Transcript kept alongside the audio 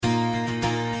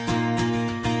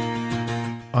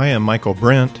I am Michael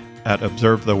Brent at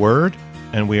Observe the Word,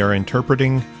 and we are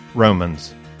interpreting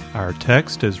Romans. Our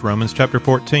text is Romans chapter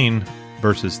 14,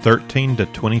 verses 13 to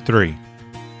 23.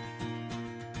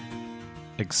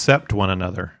 Accept one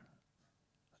another.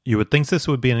 You would think this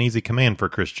would be an easy command for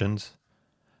Christians.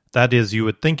 That is, you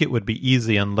would think it would be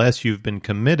easy unless you've been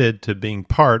committed to being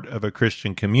part of a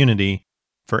Christian community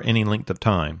for any length of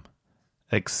time.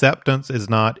 Acceptance is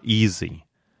not easy.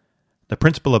 The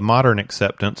principle of modern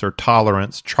acceptance or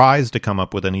tolerance tries to come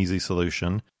up with an easy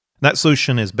solution. That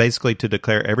solution is basically to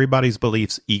declare everybody's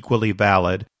beliefs equally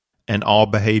valid and all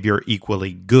behavior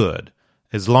equally good,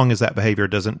 as long as that behavior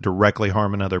doesn't directly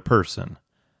harm another person.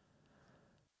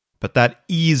 But that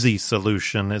easy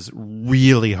solution is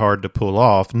really hard to pull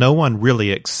off. No one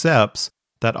really accepts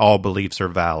that all beliefs are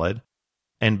valid,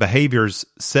 and behaviors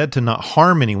said to not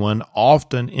harm anyone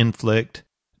often inflict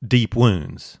deep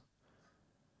wounds.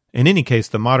 In any case,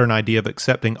 the modern idea of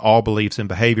accepting all beliefs and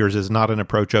behaviors is not an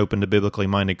approach open to biblically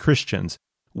minded Christians.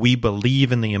 We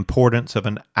believe in the importance of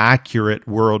an accurate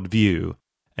worldview,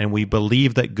 and we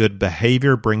believe that good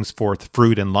behavior brings forth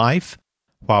fruit in life,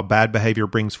 while bad behavior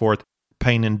brings forth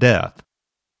pain and death.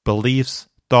 Beliefs,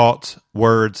 thoughts,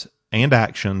 words, and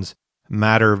actions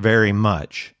matter very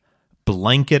much.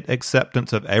 Blanket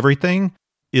acceptance of everything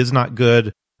is not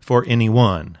good for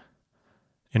anyone.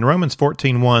 In Romans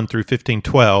 14:1 through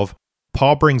 15:12,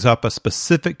 Paul brings up a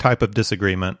specific type of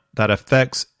disagreement that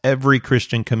affects every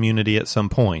Christian community at some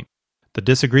point. The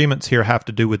disagreements here have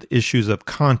to do with issues of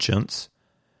conscience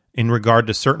in regard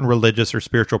to certain religious or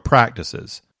spiritual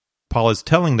practices. Paul is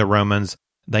telling the Romans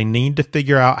they need to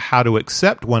figure out how to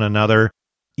accept one another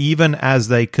even as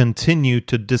they continue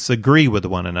to disagree with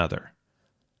one another.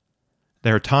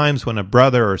 There are times when a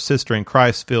brother or sister in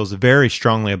Christ feels very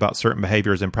strongly about certain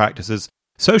behaviors and practices,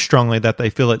 so strongly that they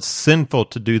feel it's sinful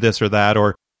to do this or that,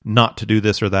 or not to do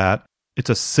this or that. It's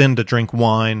a sin to drink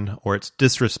wine, or it's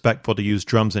disrespectful to use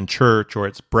drums in church, or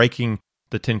it's breaking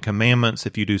the 10 Commandments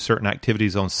if you do certain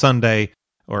activities on Sunday,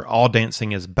 or all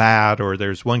dancing is bad, or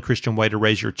there's one Christian way to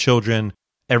raise your children.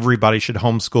 Everybody should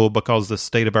homeschool because of the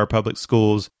state of our public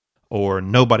schools, or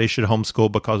nobody should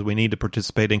homeschool because we need to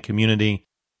participate in community.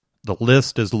 The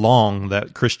list is long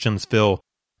that Christians feel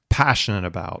passionate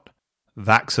about.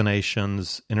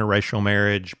 Vaccinations, interracial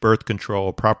marriage, birth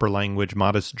control, proper language,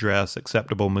 modest dress,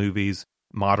 acceptable movies,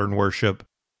 modern worship.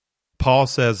 Paul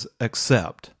says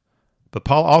accept. But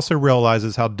Paul also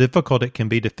realizes how difficult it can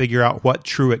be to figure out what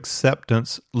true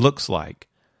acceptance looks like.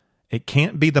 It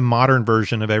can't be the modern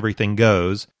version of everything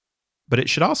goes, but it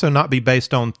should also not be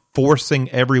based on forcing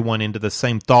everyone into the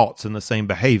same thoughts and the same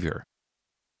behavior.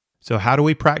 So how do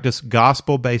we practice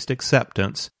gospel-based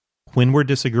acceptance when we're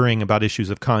disagreeing about issues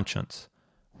of conscience?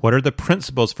 What are the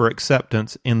principles for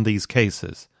acceptance in these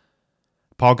cases?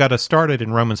 Paul got us started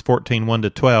in Romans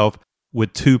 14:1-12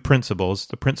 with two principles,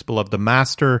 the principle of the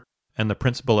master and the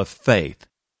principle of faith.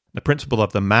 The principle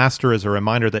of the master is a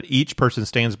reminder that each person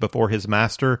stands before his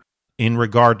master in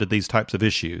regard to these types of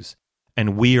issues,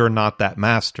 and we are not that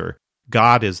master.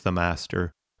 God is the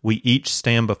master. We each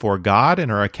stand before God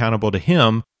and are accountable to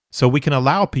him, so we can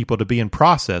allow people to be in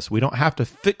process. We don't have to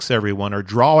fix everyone or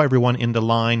draw everyone into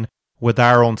line with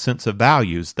our own sense of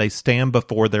values. They stand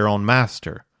before their own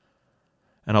master.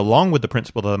 And along with the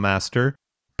principle of the master,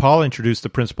 Paul introduced the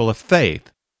principle of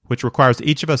faith, which requires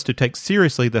each of us to take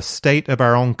seriously the state of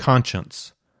our own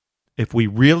conscience. If we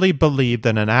really believe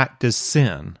that an act is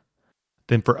sin,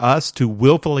 then for us to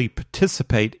willfully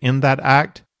participate in that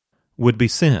act would be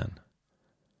sin.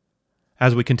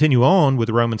 As we continue on with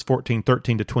Romans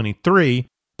 14:13-23,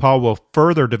 Paul will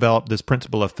further develop this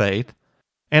principle of faith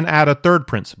and add a third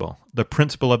principle, the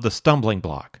principle of the stumbling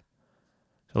block.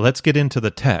 So let's get into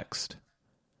the text.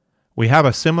 We have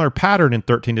a similar pattern in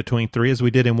 13-23 as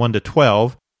we did in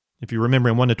 1-12. If you remember,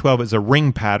 in 1-12 it's a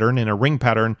ring pattern. In a ring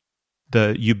pattern,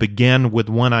 you begin with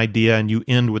one idea and you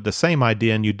end with the same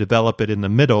idea and you develop it in the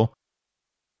middle.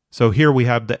 So here we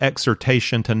have the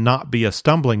exhortation to not be a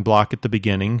stumbling block at the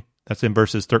beginning. That's in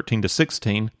verses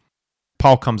 13-16.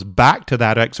 Paul comes back to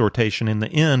that exhortation in the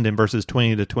end in verses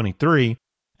 20-23.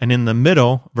 And in the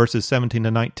middle, verses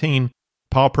 17-19,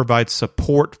 Paul provides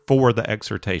support for the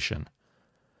exhortation.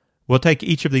 We'll take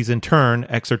each of these in turn,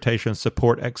 exhortation,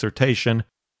 support, exhortation,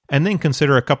 and then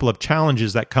consider a couple of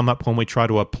challenges that come up when we try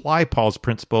to apply Paul's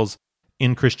principles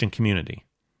in Christian community.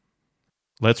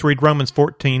 Let's read Romans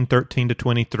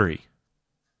 14:13-23.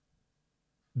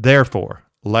 Therefore,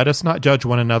 let us not judge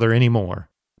one another anymore,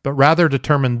 but rather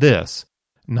determine this,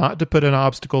 not to put an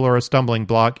obstacle or a stumbling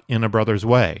block in a brother's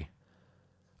way.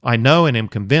 I know and am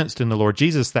convinced in the Lord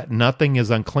Jesus that nothing is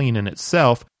unclean in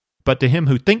itself, but to him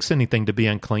who thinks anything to be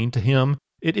unclean, to him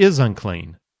it is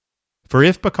unclean. For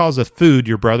if because of food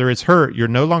your brother is hurt, you're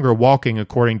no longer walking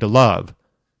according to love.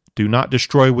 Do not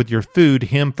destroy with your food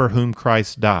him for whom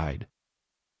Christ died.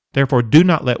 Therefore do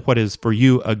not let what is for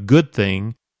you a good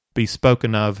thing be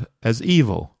spoken of as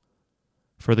evil.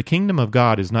 For the kingdom of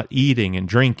God is not eating and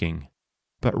drinking,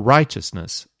 but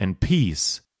righteousness and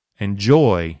peace and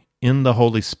joy in the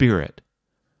Holy Spirit.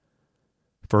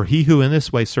 For he who in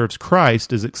this way serves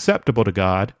Christ is acceptable to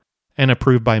God and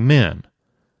approved by men.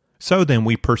 So then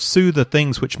we pursue the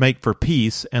things which make for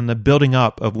peace and the building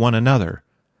up of one another.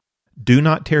 Do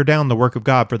not tear down the work of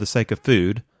God for the sake of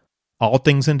food. All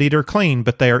things indeed are clean,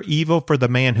 but they are evil for the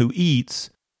man who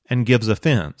eats and gives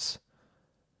offense.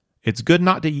 It's good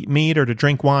not to eat meat or to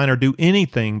drink wine or do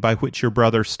anything by which your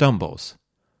brother stumbles.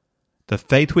 The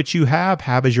faith which you have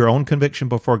as your own conviction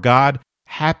before God.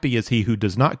 Happy is he who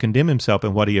does not condemn himself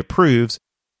in what he approves,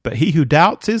 but he who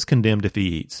doubts is condemned if he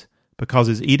eats, because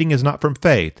his eating is not from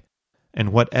faith,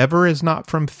 and whatever is not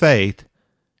from faith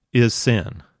is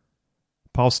sin.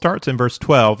 Paul starts in verse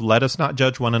 12, let us not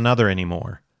judge one another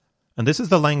anymore. And this is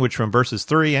the language from verses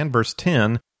 3 and verse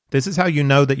 10. This is how you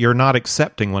know that you're not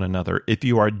accepting one another. If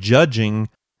you are judging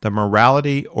the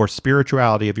morality or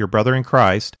spirituality of your brother in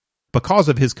Christ because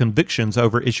of his convictions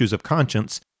over issues of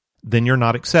conscience, then you're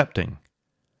not accepting.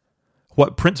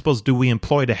 What principles do we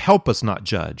employ to help us not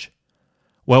judge?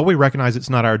 Well, we recognize it's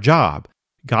not our job.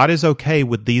 God is okay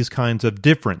with these kinds of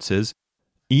differences.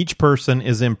 Each person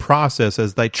is in process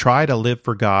as they try to live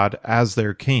for God as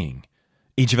their king.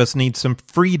 Each of us needs some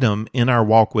freedom in our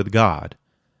walk with God.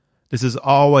 This is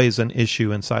always an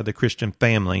issue inside the Christian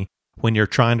family when you're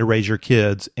trying to raise your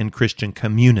kids in Christian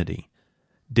community.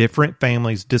 Different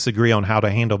families disagree on how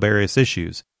to handle various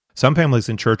issues. Some families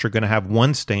in church are going to have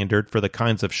one standard for the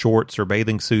kinds of shorts or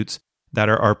bathing suits that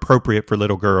are appropriate for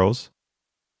little girls.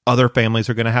 Other families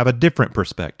are going to have a different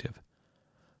perspective.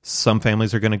 Some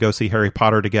families are going to go see Harry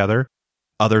Potter together.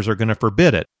 Others are going to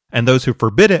forbid it. And those who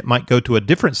forbid it might go to a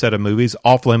different set of movies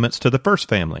off limits to the first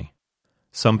family.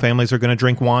 Some families are going to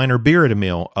drink wine or beer at a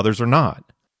meal. Others are not.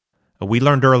 We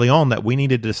learned early on that we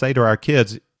needed to say to our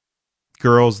kids,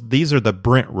 girls, these are the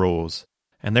Brent rules.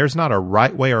 And there's not a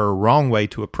right way or a wrong way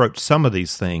to approach some of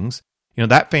these things. You know,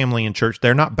 that family in church,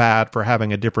 they're not bad for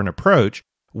having a different approach.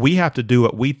 We have to do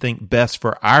what we think best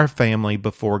for our family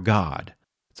before God.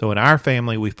 So in our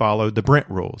family, we follow the Brent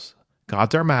rules.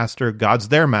 God's our master. God's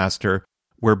their master.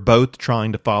 We're both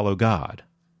trying to follow God.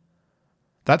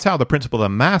 That's how the principle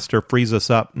of the master frees us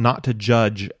up not to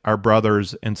judge our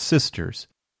brothers and sisters.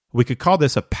 We could call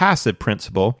this a passive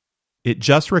principle. It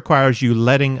just requires you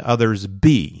letting others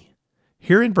be.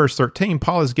 Here in verse 13,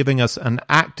 Paul is giving us an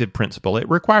active principle. It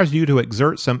requires you to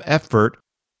exert some effort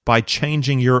by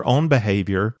changing your own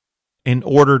behavior in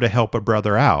order to help a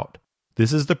brother out.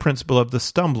 This is the principle of the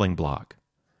stumbling block.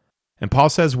 And Paul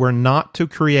says we're not to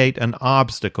create an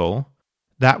obstacle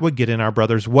that would get in our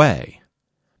brother's way.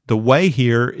 The way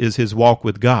here is his walk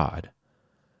with God.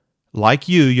 Like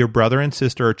you, your brother and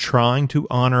sister are trying to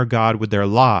honor God with their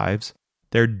lives.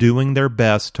 They're doing their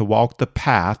best to walk the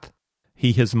path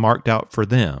He has marked out for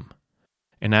them.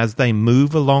 And as they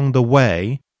move along the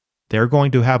way, they're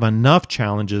going to have enough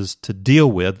challenges to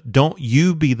deal with. Don't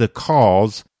you be the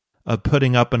cause of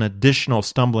putting up an additional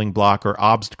stumbling block or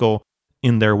obstacle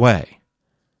in their way.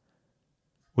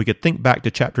 We could think back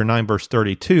to chapter 9, verse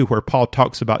 32, where Paul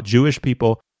talks about Jewish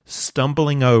people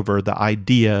stumbling over the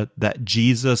idea that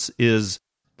Jesus is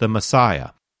the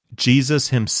Messiah. Jesus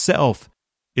himself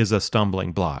is a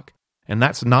stumbling block. And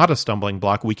that's not a stumbling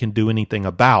block we can do anything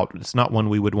about. It's not one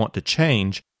we would want to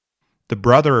change. The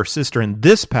brother or sister in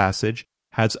this passage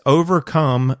has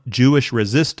overcome Jewish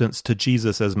resistance to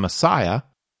Jesus as Messiah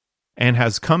and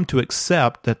has come to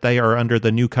accept that they are under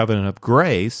the new covenant of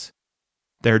grace.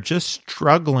 They're just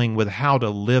struggling with how to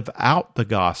live out the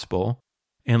gospel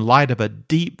in light of a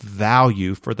deep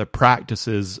value for the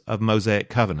practices of Mosaic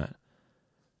covenant.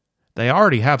 They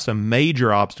already have some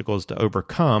major obstacles to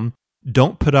overcome.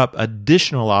 Don't put up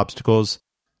additional obstacles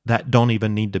that don't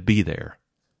even need to be there.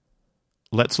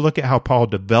 Let's look at how Paul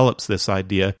develops this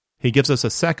idea. He gives us a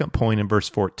second point in verse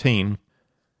 14.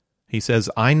 He says,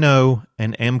 I know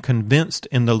and am convinced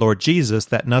in the Lord Jesus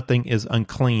that nothing is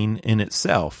unclean in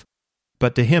itself.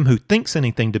 But to him who thinks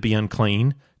anything to be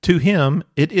unclean, to him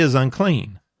it is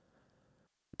unclean.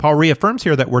 Paul reaffirms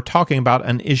here that we're talking about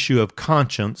an issue of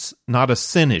conscience, not a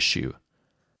sin issue.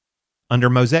 Under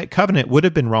Mosaic covenant, it would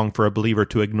have been wrong for a believer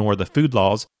to ignore the food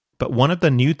laws, but one of the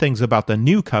new things about the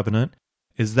new covenant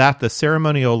is that the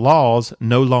ceremonial laws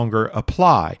no longer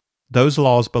apply. Those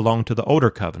laws belong to the older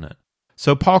covenant.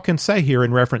 So Paul can say here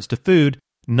in reference to food,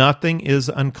 nothing is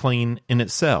unclean in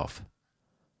itself.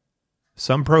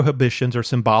 Some prohibitions are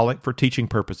symbolic for teaching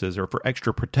purposes or for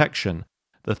extra protection.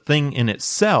 The thing in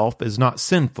itself is not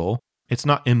sinful. It's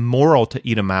not immoral to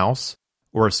eat a mouse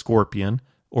or a scorpion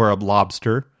or a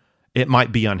lobster. It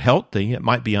might be unhealthy. It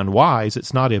might be unwise.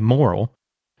 It's not immoral.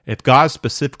 If God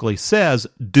specifically says,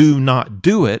 do not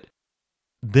do it,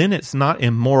 then it's not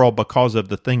immoral because of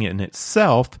the thing in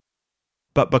itself,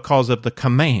 but because of the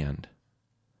command.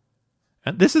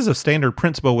 And this is a standard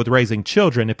principle with raising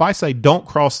children. If I say, don't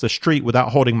cross the street without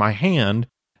holding my hand,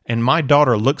 and my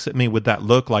daughter looks at me with that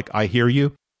look like, I hear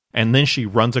you, and then she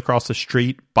runs across the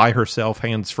street by herself,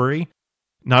 hands free,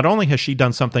 not only has she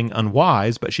done something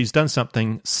unwise, but she's done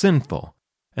something sinful.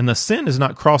 And the sin is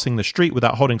not crossing the street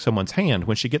without holding someone's hand.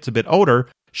 When she gets a bit older,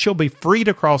 she'll be free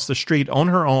to cross the street on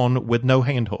her own with no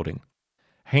hand-holding.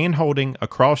 Hand-holding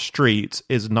across streets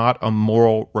is not a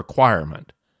moral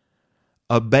requirement.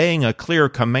 Obeying a clear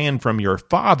command from your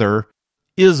father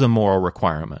is a moral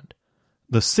requirement.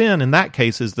 The sin in that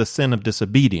case is the sin of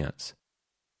disobedience.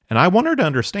 And I want her to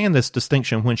understand this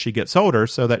distinction when she gets older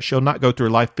so that she'll not go through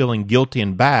life feeling guilty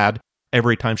and bad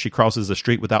every time she crosses the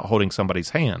street without holding somebody's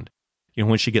hand.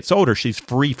 When she gets older, she's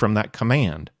free from that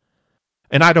command.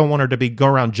 And I don't want her to go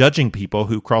around judging people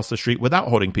who cross the street without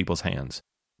holding people's hands.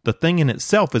 The thing in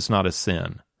itself is not a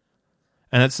sin.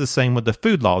 And it's the same with the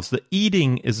food laws. The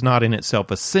eating is not in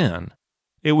itself a sin.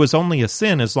 It was only a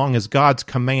sin as long as God's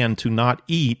command to not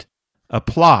eat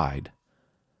applied.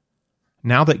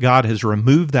 Now that God has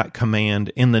removed that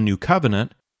command in the new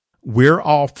covenant, we're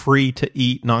all free to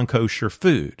eat non-kosher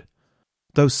food.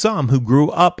 Though some who grew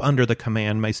up under the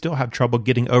command may still have trouble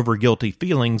getting over guilty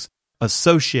feelings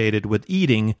associated with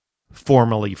eating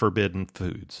formerly forbidden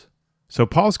foods. So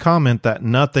Paul's comment that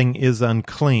nothing is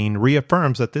unclean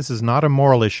reaffirms that this is not a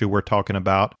moral issue we're talking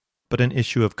about, but an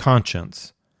issue of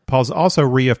conscience. Paul's also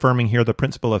reaffirming here the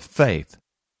principle of faith.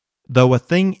 Though a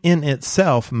thing in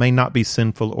itself may not be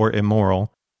sinful or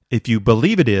immoral, if you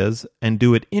believe it is and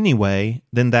do it anyway,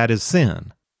 then that is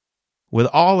sin. With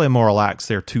all immoral acts,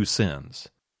 there are two sins.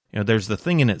 There's the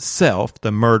thing in itself,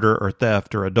 the murder or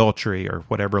theft or adultery or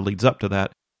whatever leads up to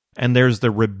that, and there's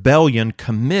the rebellion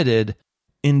committed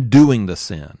in doing the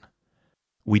sin.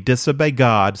 We disobey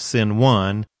God, sin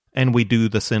 1, and we do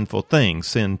the sinful thing,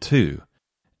 sin 2.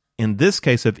 In this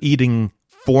case of eating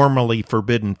formerly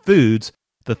forbidden foods,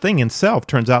 the thing itself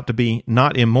turns out to be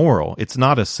not immoral. It's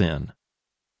not a sin.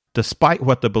 Despite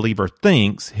what the believer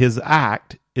thinks, his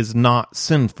act is not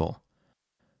sinful.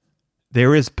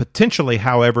 There is potentially,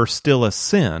 however, still a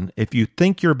sin if you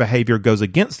think your behavior goes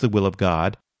against the will of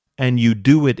God and you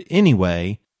do it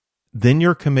anyway, then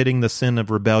you're committing the sin of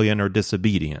rebellion or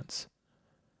disobedience.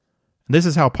 This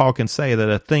is how Paul can say that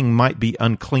a thing might be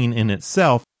unclean in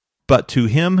itself, but to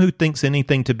him who thinks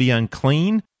anything to be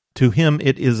unclean, to him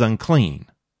it is unclean.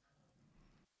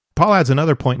 Paul adds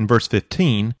another point in verse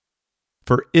 15,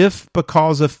 "For if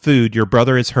because of food your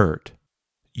brother is hurt,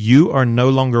 you are no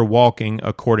longer walking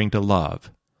according to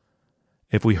love."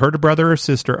 If we hurt a brother or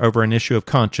sister over an issue of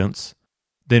conscience,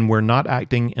 then we're not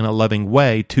acting in a loving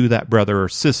way to that brother or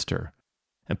sister.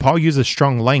 And Paul uses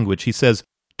strong language. He says,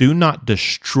 do not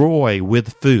destroy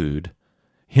with food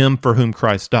him for whom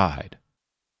Christ died.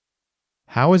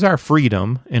 How is our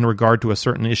freedom in regard to a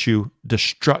certain issue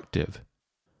destructive?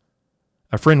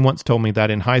 A friend once told me that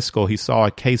in high school he saw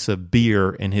a case of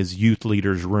beer in his youth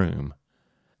leader's room.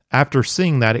 After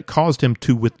seeing that, it caused him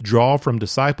to withdraw from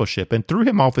discipleship and threw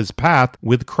him off his path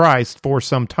with Christ for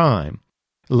some time.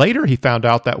 Later, he found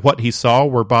out that what he saw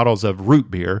were bottles of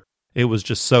root beer. It was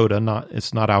just soda,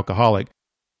 it's not alcoholic.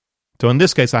 So in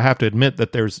this case, I have to admit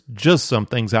that there's just some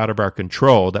things out of our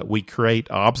control, that we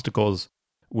create obstacles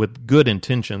with good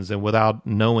intentions and without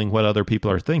knowing what other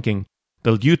people are thinking.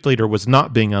 The youth leader was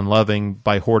not being unloving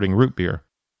by hoarding root beer.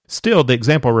 Still, the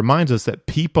example reminds us that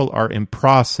people are in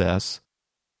process,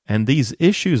 and these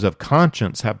issues of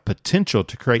conscience have potential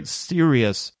to create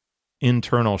serious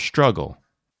internal struggle.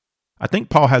 I think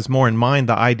Paul has more in mind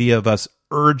the idea of us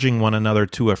urging one another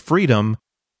to a freedom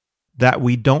that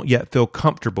we don't yet feel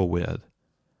comfortable with.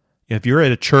 If you're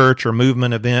at a church or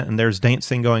movement event and there's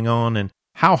dancing going on, and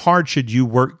how hard should you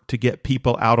work to get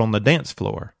people out on the dance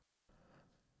floor?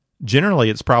 Generally,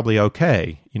 it's probably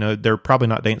okay. They're probably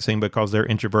not dancing because they're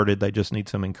introverted. They just need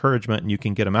some encouragement, and you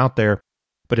can get them out there.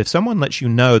 But if someone lets you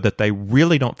know that they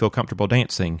really don't feel comfortable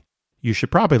dancing, you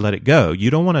should probably let it go.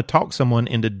 You don't want to talk someone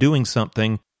into doing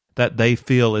something that they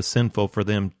feel is sinful for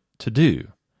them to do.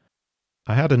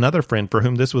 I had another friend for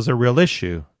whom this was a real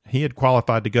issue. He had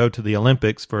qualified to go to the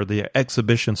Olympics for the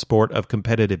exhibition sport of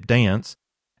competitive dance.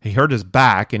 He hurt his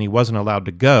back and he wasn't allowed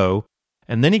to go,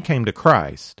 and then he came to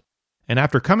Christ. And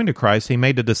after coming to Christ, he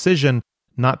made a decision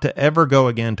not to ever go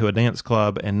again to a dance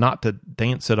club and not to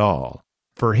dance at all.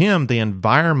 For him, the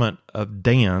environment of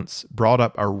dance brought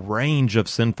up a range of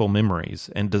sinful memories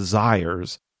and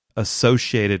desires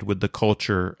associated with the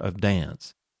culture of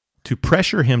dance. To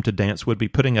pressure him to dance would be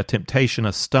putting a temptation,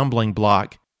 a stumbling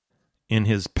block in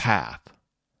his path.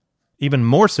 Even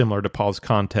more similar to Paul's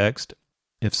context,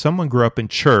 if someone grew up in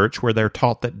church where they're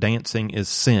taught that dancing is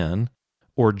sin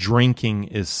or drinking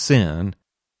is sin,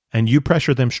 and you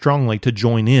pressure them strongly to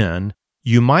join in,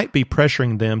 you might be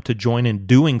pressuring them to join in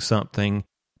doing something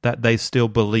that they still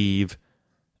believe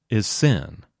is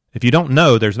sin. If you don't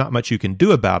know, there's not much you can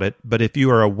do about it, but if you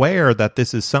are aware that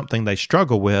this is something they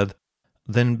struggle with,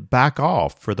 then back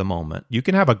off for the moment. You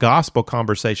can have a gospel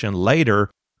conversation later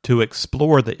to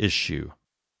explore the issue,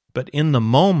 but in the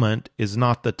moment is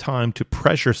not the time to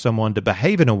pressure someone to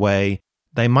behave in a way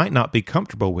they might not be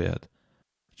comfortable with.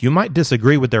 You might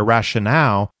disagree with their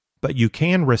rationale, but you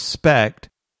can respect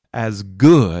as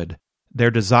good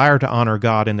their desire to honor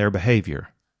God in their behavior.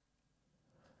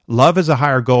 Love is a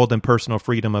higher goal than personal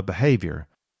freedom of behavior.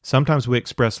 Sometimes we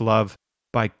express love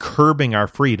by curbing our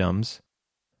freedoms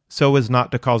so as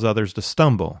not to cause others to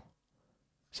stumble.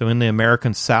 So in the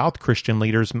American South, Christian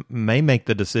leaders may make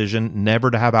the decision never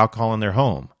to have alcohol in their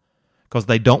home because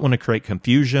they don't want to create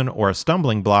confusion or a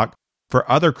stumbling block for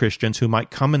other Christians who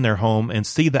might come in their home and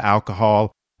see the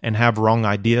alcohol and have wrong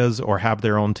ideas or have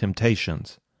their own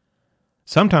temptations.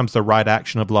 Sometimes the right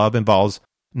action of love involves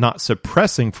not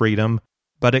suppressing freedom,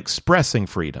 but expressing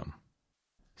freedom.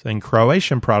 So in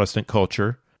Croatian Protestant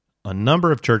culture, a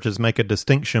number of churches make a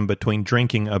distinction between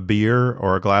drinking a beer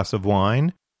or a glass of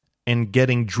wine and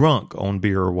getting drunk on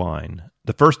beer or wine.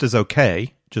 The first is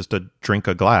okay, just to drink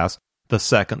a glass. The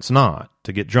second's not,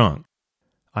 to get drunk.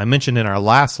 I mentioned in our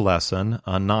last lesson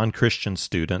a non-Christian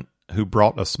student who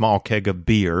brought a small keg of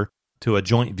beer to a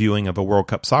joint viewing of a World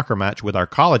Cup soccer match with our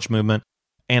college movement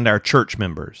and our church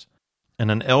members. And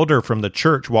an elder from the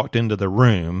church walked into the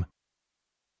room.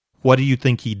 What do you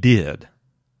think he did?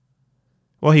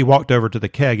 Well, he walked over to the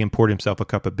keg and poured himself a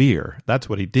cup of beer. That's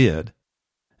what he did.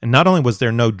 And not only was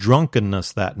there no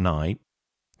drunkenness that night,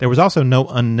 there was also no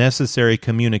unnecessary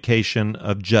communication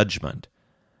of judgment.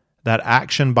 That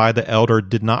action by the elder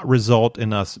did not result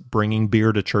in us bringing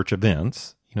beer to church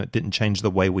events. It didn't change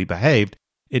the way we behaved.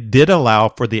 It did allow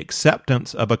for the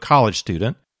acceptance of a college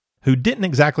student who didn't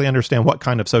exactly understand what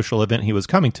kind of social event he was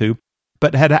coming to,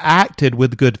 but had acted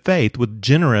with good faith, with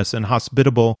generous and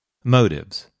hospitable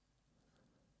motives.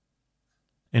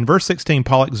 In verse 16,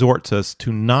 Paul exhorts us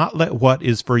to not let what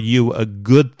is for you a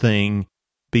good thing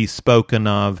be spoken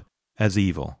of as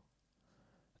evil.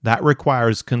 That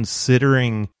requires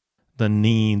considering the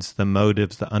needs, the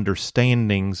motives, the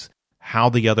understandings, how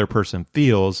the other person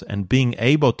feels, and being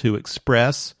able to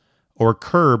express or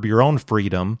curb your own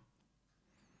freedom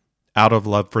out of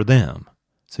love for them.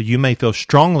 So you may feel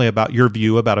strongly about your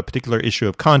view about a particular issue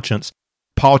of conscience.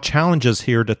 Paul challenges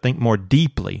here to think more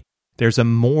deeply. There's a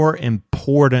more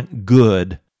important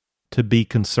good to be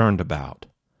concerned about.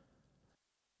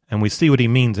 And we see what he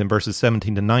means in verses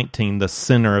 17 to 19, the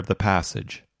center of the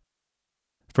passage.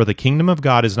 For the kingdom of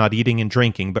God is not eating and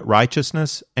drinking, but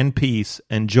righteousness and peace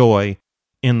and joy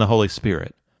in the Holy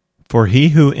Spirit. For he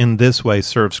who in this way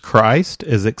serves Christ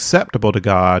is acceptable to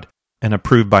God and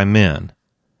approved by men.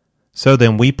 So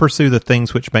then we pursue the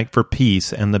things which make for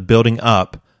peace and the building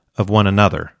up of one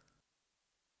another.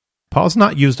 Paul's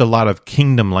not used a lot of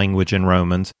kingdom language in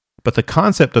Romans, but the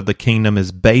concept of the kingdom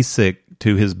is basic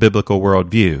to his biblical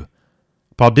worldview.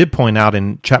 Paul did point out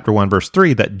in chapter 1, verse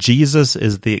 3, that Jesus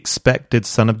is the expected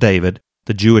son of David,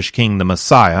 the Jewish king, the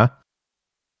Messiah.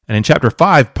 And in chapter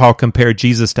 5, Paul compared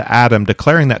Jesus to Adam,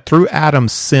 declaring that through Adam,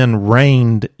 sin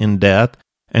reigned in death,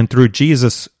 and through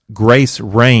Jesus, grace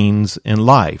reigns in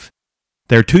life.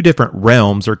 There are two different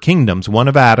realms or kingdoms, one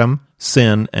of Adam,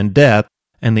 sin and death,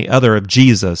 and the other of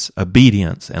Jesus,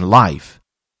 obedience and life.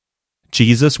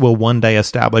 Jesus will one day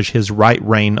establish his right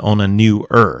reign on a new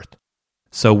earth.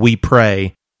 So we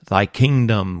pray, thy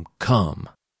kingdom come.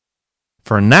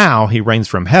 For now he reigns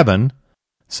from heaven,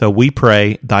 so we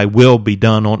pray, thy will be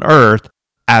done on earth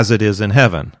as it is in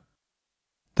heaven.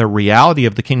 The reality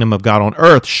of the kingdom of God on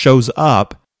earth shows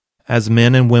up as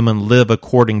men and women live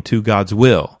according to God's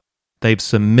will. They've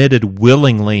submitted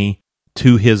willingly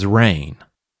to his reign.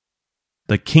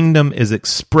 The kingdom is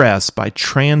expressed by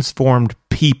transformed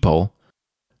people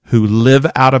who live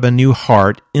out of a new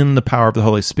heart in the power of the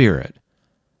Holy Spirit.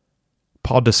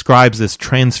 Paul describes this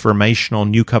transformational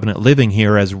new covenant living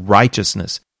here as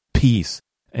righteousness, peace,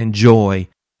 and joy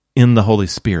in the Holy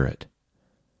Spirit.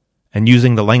 And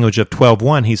using the language of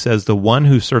 12:1, he says, the one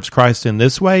who serves Christ in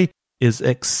this way is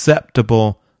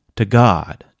acceptable to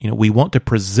God. We want to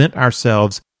present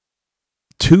ourselves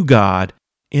to God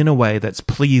in a way that's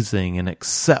pleasing and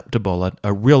acceptable,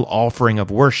 a real offering of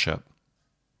worship.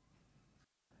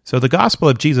 So the gospel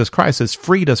of Jesus Christ has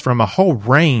freed us from a whole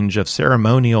range of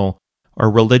ceremonial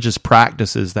or religious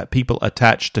practices that people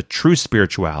attach to true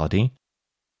spirituality.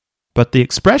 But the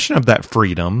expression of that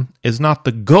freedom is not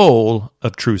the goal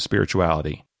of true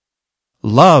spirituality.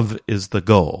 Love is the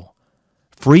goal.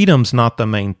 Freedom's not the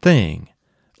main thing.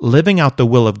 Living out the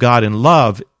will of God in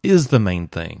love is the main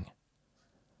thing.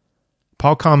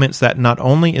 Paul comments that not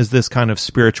only is this kind of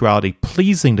spirituality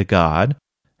pleasing to God,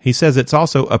 he says it's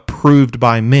also approved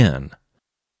by men.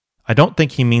 I don't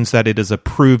think he means that it is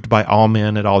approved by all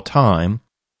men at all time,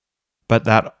 but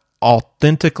that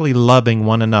authentically loving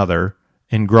one another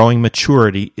and growing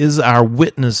maturity is our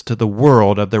witness to the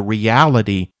world of the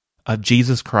reality of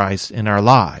Jesus Christ in our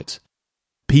lives.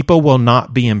 People will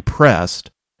not be impressed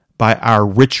by our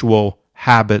ritual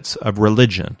habits of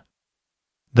religion.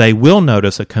 They will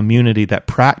notice a community that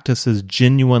practices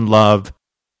genuine love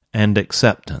and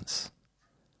acceptance.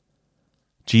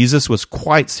 Jesus was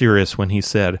quite serious when he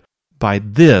said, "By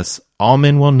this all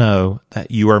men will know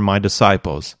that you are my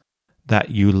disciples,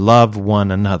 that you love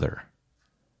one another."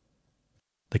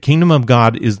 The kingdom of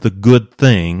God is the good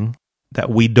thing that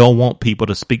we don't want people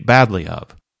to speak badly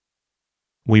of.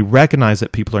 We recognize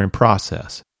that people are in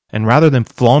process, and rather than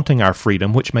flaunting our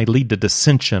freedom, which may lead to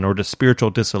dissension or to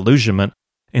spiritual disillusionment,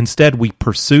 instead we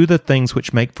pursue the things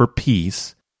which make for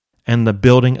peace and the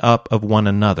building up of one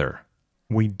another.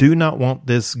 We do not want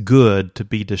this good to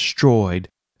be destroyed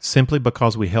simply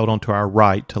because we held on to our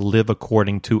right to live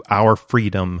according to our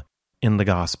freedom in the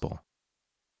gospel.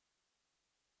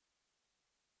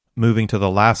 Moving to the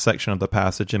last section of the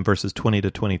passage in verses 20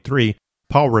 to 23,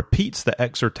 Paul repeats the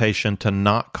exhortation to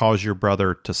not cause your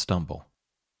brother to stumble.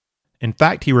 In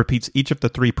fact, he repeats each of the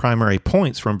three primary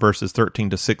points from verses 13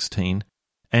 to 16,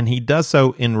 and he does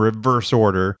so in reverse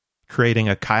order, creating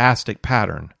a chiastic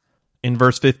pattern. In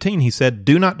verse 15, he said,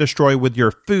 "Do not destroy with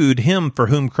your food him for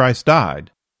whom Christ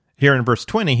died." Here in verse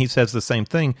 20, he says the same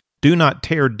thing, "Do not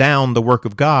tear down the work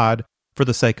of God for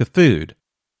the sake of food."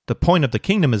 The point of the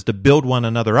kingdom is to build one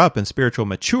another up in spiritual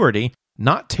maturity,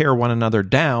 not tear one another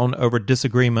down over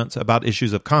disagreements about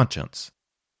issues of conscience.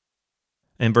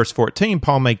 In verse 14,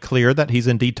 Paul made clear that he's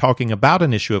indeed talking about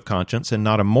an issue of conscience and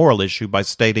not a moral issue by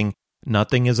stating,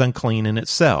 "Nothing is unclean in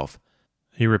itself."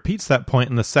 He repeats that point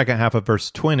in the second half of verse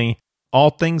 20, "All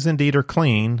things indeed are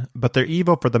clean, but they're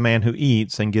evil for the man who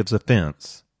eats and gives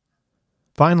offense."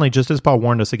 Finally, just as Paul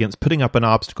warned us against putting up an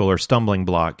obstacle or stumbling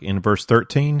block in verse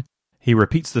 13, he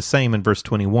repeats the same in verse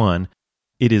 21,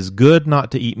 "It is good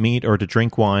not to eat meat or to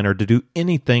drink wine or to do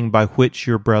anything by which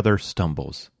your brother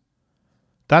stumbles."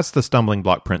 That's the stumbling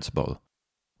block principle.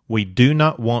 We do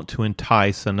not want to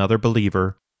entice another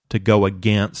believer to go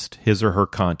against his or her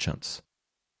conscience.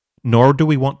 Nor do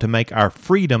we want to make our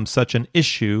freedom such an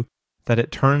issue that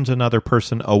it turns another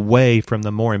person away from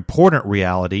the more important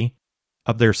reality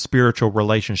of their spiritual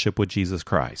relationship with Jesus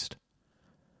Christ.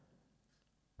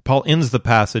 Paul ends the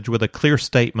passage with a clear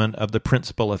statement of the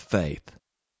principle of faith.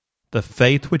 The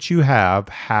faith which you have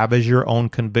as your own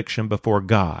conviction before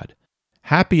God.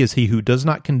 Happy is he who does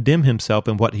not condemn himself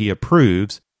in what he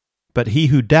approves, but he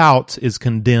who doubts is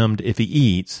condemned if he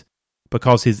eats,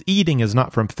 because his eating is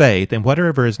not from faith, and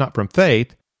whatever is not from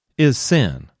faith is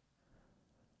sin.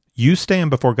 You stand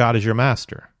before God as your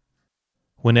master.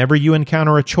 Whenever you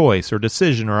encounter a choice or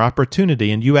decision or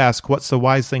opportunity and you ask, what's the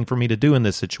wise thing for me to do in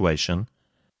this situation?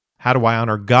 How do I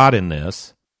honor God in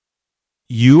this?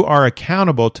 You are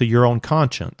accountable to your own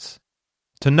conscience.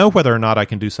 To know whether or not I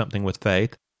can do something with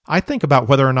faith, I think about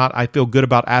whether or not I feel good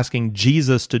about asking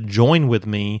Jesus to join with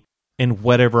me in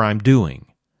whatever I'm doing.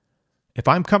 If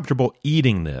I'm comfortable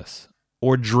eating this,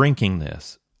 or drinking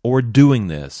this, or doing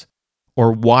this,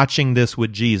 or watching this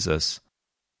with Jesus,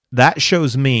 that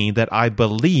shows me that I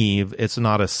believe it's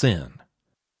not a sin.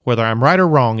 Whether I'm right or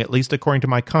wrong, at least according to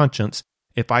my conscience,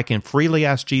 if I can freely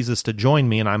ask Jesus to join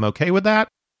me and I'm okay with that,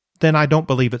 then I don't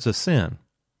believe it's a sin.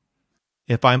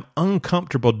 If I'm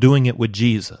uncomfortable doing it with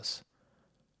Jesus,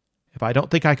 if I don't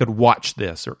think I could watch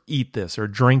this or eat this or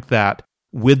drink that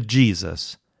with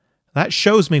Jesus, that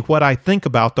shows me what I think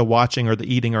about the watching or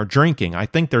the eating or drinking. I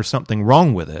think there's something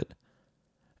wrong with it.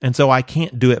 And so I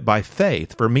can't do it by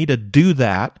faith. For me to do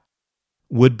that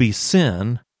would be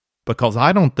sin because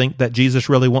I don't think that Jesus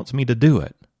really wants me to do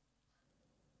it.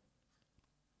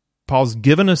 Paul's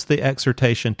given us the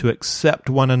exhortation to accept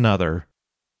one another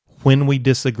when we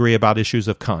disagree about issues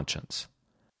of conscience.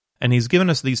 And he's given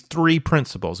us these three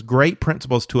principles, great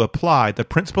principles to apply. The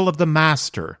principle of the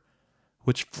master,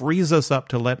 which frees us up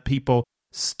to let people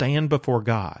stand before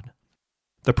God.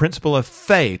 The principle of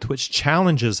faith, which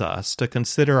challenges us to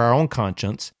consider our own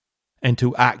conscience and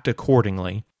to act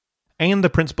accordingly, and the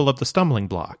principle of the stumbling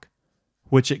block,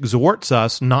 which exhorts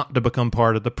us not to become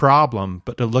part of the problem,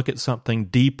 but to look at something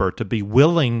deeper, to be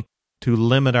willing to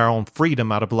limit our own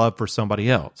freedom out of love for somebody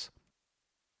else.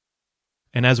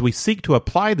 And as we seek to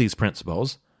apply these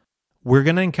principles, we're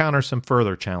going to encounter some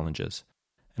further challenges.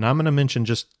 And I'm going to mention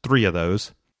just 3 of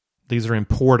those. These are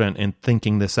important in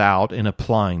thinking this out and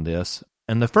applying this.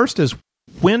 And the first is,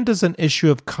 when does an issue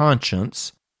of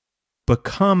conscience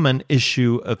become an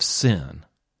issue of sin?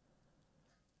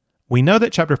 We know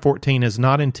that chapter 14 is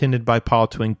not intended by Paul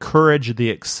to encourage the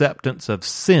acceptance of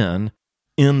sin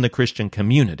in the Christian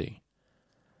community.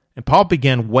 And Paul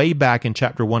began way back in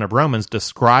chapter 1 of Romans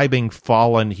describing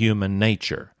fallen human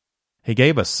nature. He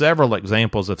gave us several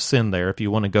examples of sin there if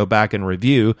you want to go back and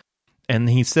review. And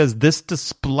he says this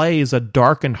displays a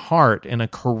darkened heart and a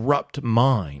corrupt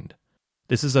mind.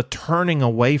 This is a turning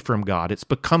away from God. It's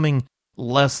becoming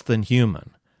less than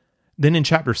human. Then in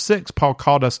chapter 6, Paul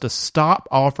called us to stop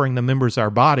offering the members of our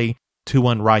body to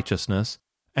unrighteousness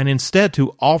and instead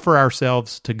to offer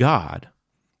ourselves to God.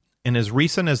 And as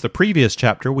recent as the previous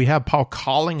chapter, we have Paul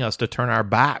calling us to turn our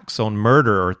backs on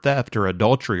murder or theft or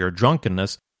adultery or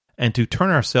drunkenness and to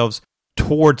turn ourselves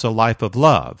towards a life of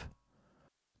love.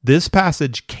 This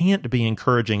passage can't be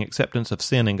encouraging acceptance of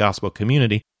sin in gospel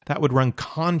community. That would run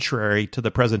contrary to the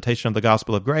presentation of the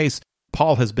gospel of grace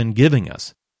Paul has been giving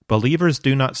us. Believers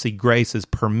do not see grace as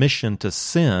permission to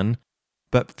sin,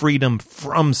 but freedom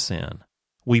from sin.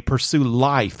 We pursue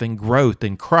life and growth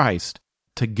in Christ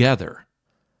together.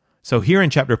 So here in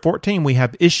chapter 14, we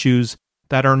have issues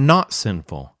that are not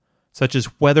sinful, such as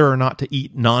whether or not to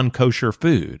eat non-kosher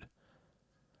food.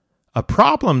 A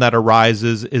problem that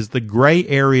arises is the gray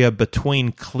area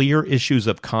between clear issues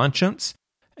of conscience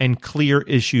and clear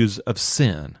issues of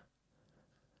sin.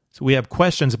 So we have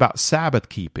questions about Sabbath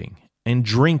keeping and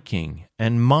drinking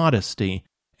and modesty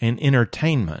and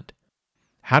entertainment.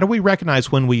 How do we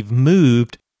recognize when we've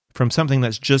moved from something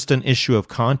that's just an issue of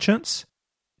conscience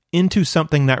into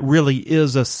something that really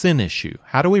is a sin issue?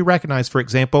 How do we recognize, for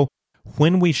example,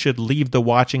 when we should leave the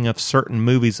watching of certain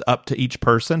movies up to each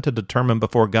person to determine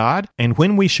before God, and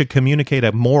when we should communicate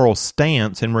a moral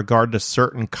stance in regard to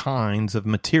certain kinds of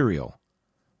material?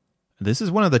 This is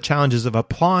one of the challenges of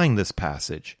applying this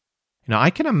passage. I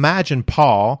can imagine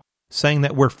Paul saying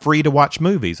that we're free to watch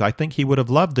movies. I think he would have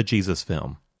loved the Jesus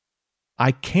film.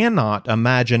 I cannot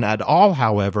imagine at all,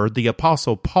 however, the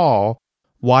Apostle Paul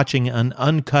watching an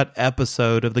uncut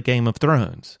episode of the Game of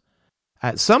Thrones.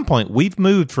 At some point, we've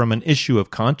moved from an issue of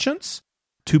conscience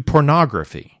to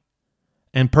pornography.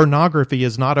 And pornography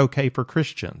is not okay for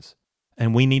Christians,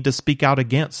 and we need to speak out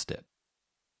against it.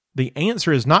 The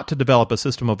answer is not to develop a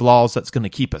system of laws that's going to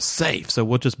keep us safe, so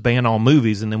we'll just ban all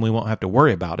movies and then we won't have to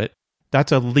worry about it.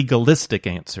 That's a legalistic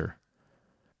answer.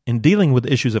 In dealing with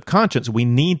issues of conscience, we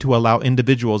need to allow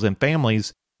individuals and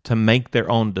families to make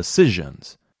their own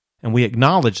decisions. And we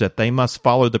acknowledge that they must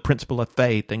follow the principle of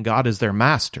faith and God is their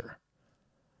master.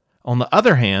 On the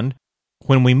other hand,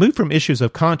 when we move from issues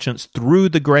of conscience through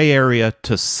the gray area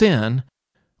to sin,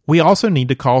 we also need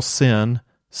to call sin,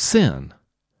 sin.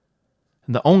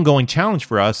 And the ongoing challenge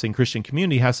for us in Christian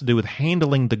community has to do with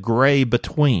handling the gray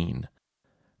between,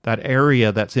 that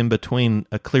area that's in between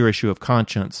a clear issue of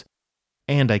conscience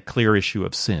and a clear issue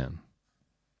of sin.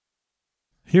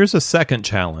 Here's a second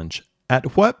challenge.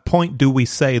 At what point do we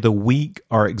say the weak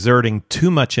are exerting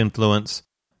too much influence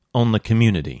on the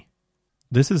community?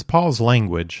 This is Paul's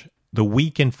language. The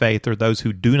weak in faith are those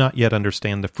who do not yet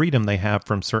understand the freedom they have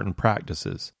from certain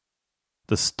practices.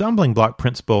 The stumbling block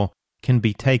principle can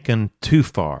be taken too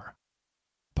far.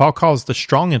 Paul calls the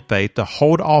strong in faith to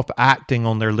hold off acting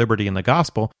on their liberty in the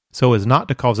gospel so as not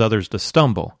to cause others to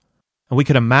stumble. And we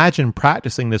could imagine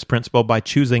practicing this principle by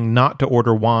choosing not to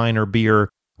order wine or beer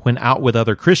when out with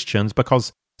other Christians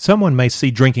because someone may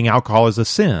see drinking alcohol as a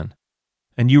sin.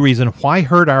 And you reason, why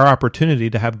hurt our opportunity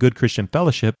to have good Christian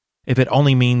fellowship if it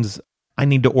only means I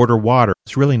need to order water?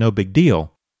 It's really no big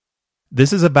deal.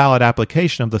 This is a valid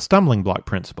application of the stumbling block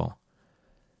principle.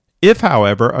 If,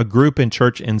 however, a group in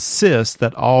church insists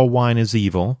that all wine is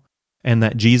evil and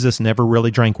that Jesus never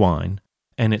really drank wine,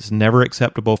 and it's never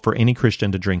acceptable for any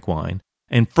Christian to drink wine,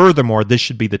 and furthermore, this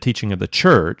should be the teaching of the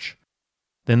church,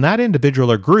 then that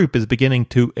individual or group is beginning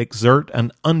to exert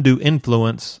an undue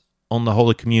influence on the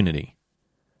holy community.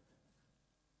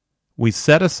 We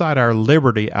set aside our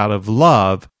liberty out of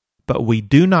love, but we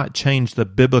do not change the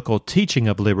biblical teaching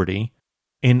of liberty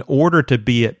in order to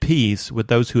be at peace with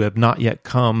those who have not yet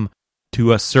come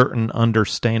to a certain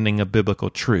understanding of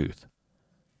biblical truth.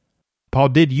 Paul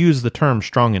did use the term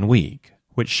strong and weak,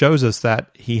 which shows us that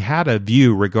he had a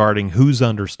view regarding whose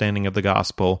understanding of the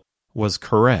gospel was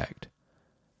correct.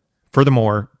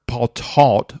 Furthermore, Paul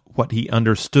taught what he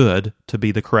understood to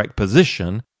be the correct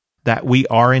position, that we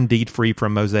are indeed free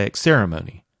from Mosaic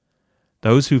ceremony.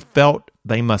 Those who felt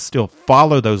they must still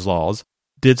follow those laws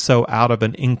did so out of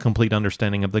an incomplete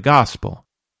understanding of the gospel.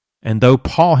 And though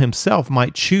Paul himself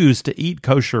might choose to eat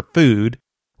kosher food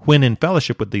when in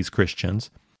fellowship with these Christians,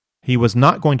 he was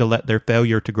not going to let their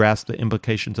failure to grasp the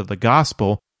implications of the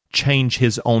gospel change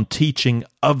his own teaching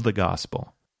of the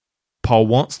gospel. Paul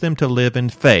wants them to live in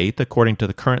faith according to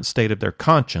the current state of their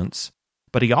conscience,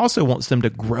 but he also wants them to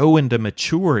grow into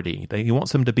maturity. He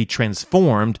wants them to be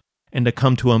transformed and to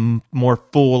come to a more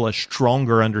full, a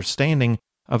stronger understanding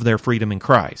of their freedom in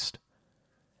Christ.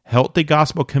 Healthy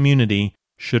gospel community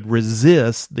should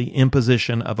resist the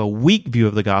imposition of a weak view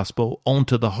of the gospel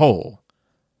onto the whole.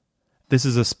 This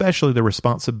is especially the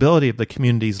responsibility of the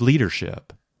community's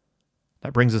leadership.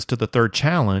 That brings us to the third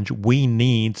challenge. We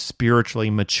need spiritually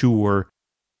mature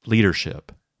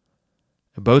leadership.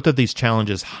 Both of these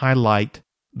challenges highlight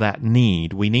that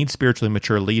need. We need spiritually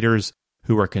mature leaders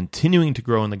who are continuing to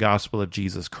grow in the gospel of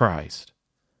Jesus Christ.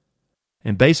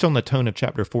 And based on the tone of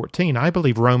chapter 14, I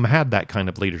believe Rome had that kind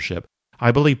of leadership.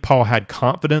 I believe Paul had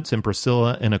confidence in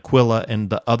Priscilla and Aquila and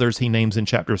the others he names in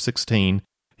chapter 16.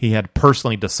 He had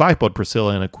personally discipled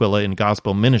Priscilla and Aquila in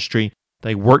gospel ministry.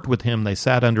 They worked with him. They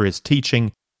sat under his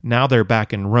teaching. Now they're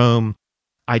back in Rome.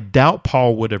 I doubt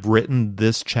Paul would have written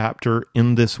this chapter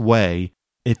in this way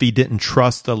if he didn't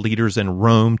trust the leaders in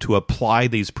Rome to apply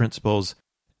these principles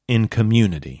in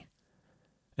community.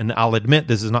 And I'll admit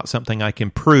this is not something I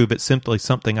can prove. It's simply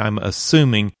something I'm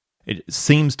assuming. It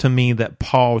seems to me that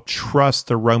Paul trusts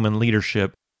the Roman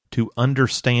leadership to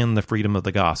understand the freedom of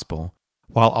the gospel,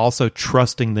 while also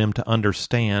trusting them to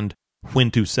understand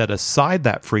when to set aside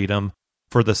that freedom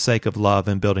for the sake of love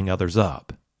and building others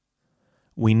up.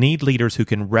 We need leaders who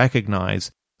can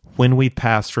recognize when we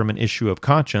pass from an issue of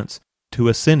conscience to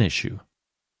a sin issue,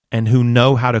 and who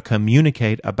know how to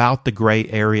communicate about the gray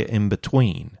area in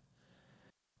between.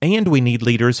 And we need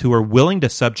leaders who are willing to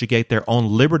subjugate their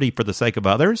own liberty for the sake of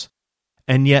others,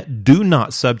 and yet do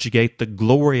not subjugate the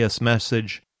glorious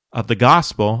message of the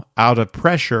gospel out of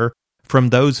pressure from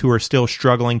those who are still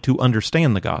struggling to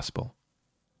understand the gospel.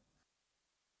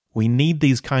 We need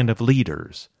these kind of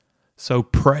leaders, so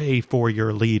pray for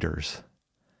your leaders.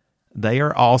 They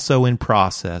are also in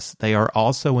process. They are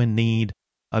also in need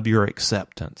of your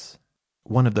acceptance.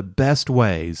 One of the best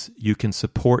ways you can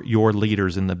support your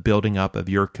leaders in the building up of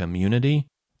your community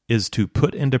is to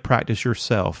put into practice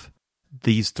yourself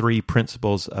these three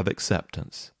principles of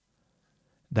acceptance.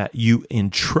 That you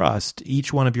entrust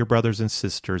each one of your brothers and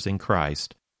sisters in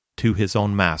Christ to his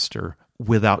own master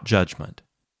without judgment.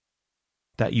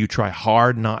 That you try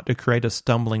hard not to create a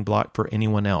stumbling block for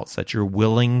anyone else. That you're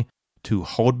willing to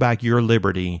hold back your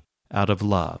liberty out of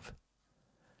love.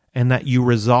 And that you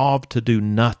resolve to do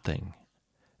nothing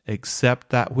except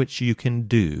that which you can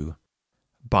do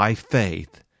by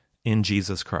faith in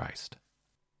Jesus Christ.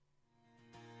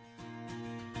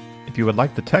 If you would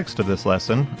like the text of this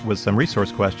lesson with some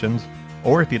resource questions,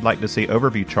 or if you'd like to see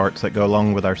overview charts that go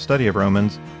along with our study of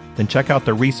Romans, then check out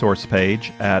the resource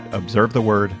page at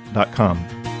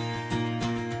observetheword.com.